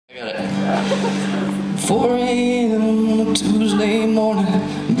4 a.m. on a Tuesday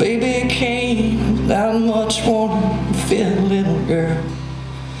morning, baby came without much warning. Feel a little girl,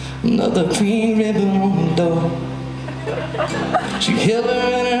 another pink ribbon on the door. She held her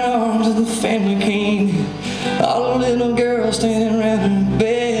in her arms and the family came in. All the little girls standing around her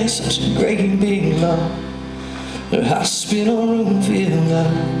bed, such a great big love. Her hospital room filled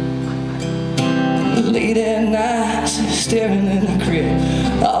up. Late at night, staring in the crib,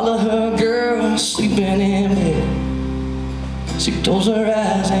 all of her girls sleeping in bed. She closed her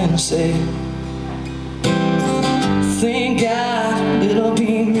eyes and said, thank God for little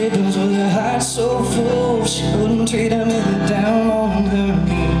pink ribbons, with her heart so full she wouldn't trade them in, down on her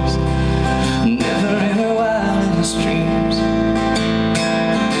knees, never in her wildest dreams.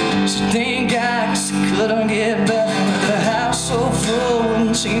 She thank God 'cause she couldn't get better, with her house so full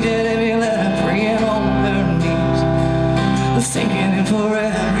wouldn't change it if you let her, praying on her knees, thanking him for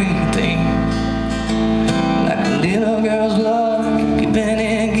everything. Like a little girl's love, giving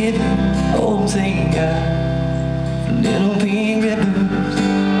and giving. Oh, thank God for little pink ribbons.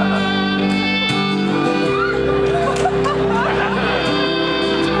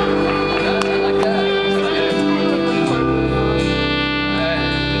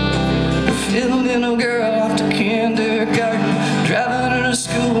 Little girl off to kindergarten, driving her to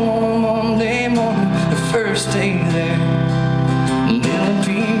school on a Monday morning, the first day there. Little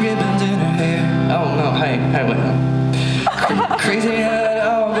pink ribbons in her hair. Oh no, hey, wait up. Crazy how it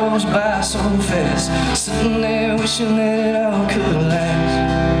all goes by so fast, sitting there wishing that it all could last,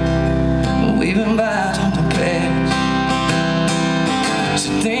 waving bye to the past. So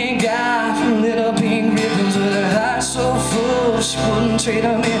thank God for little pink ribbons, with her heart so full she wouldn't trade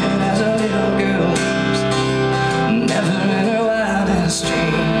them in as a little girl leaves, never in her wildest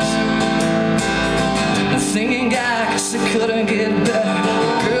dreams. Thinking God 'cause it couldn't get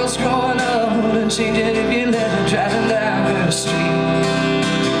better, girls growing up wouldn't change it if you let her, driving down her street,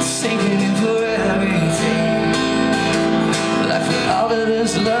 thanking him for everything. Like for all of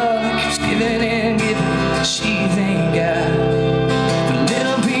this love keeps giving and giving, she thank God for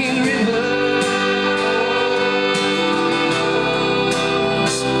little pink ribbons,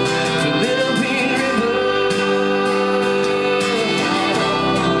 for little pink ribbons.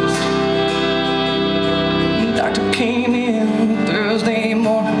 The doctor came in Thursday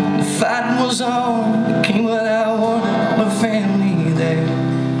morning, the fight was on, it came without warning, all her family there.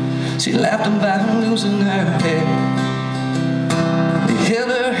 She laughed about losing her head. They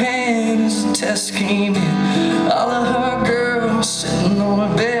held her hand as the test came in, all of her girls sitting on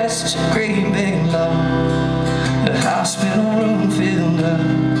her bed, such a great big love. The hospital room filled up.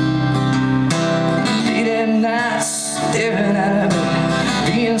 Late at night, staring at her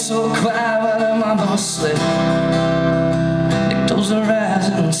bed, being so quiet while her mama slept. They closed her eyes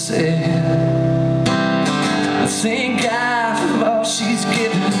and said, I think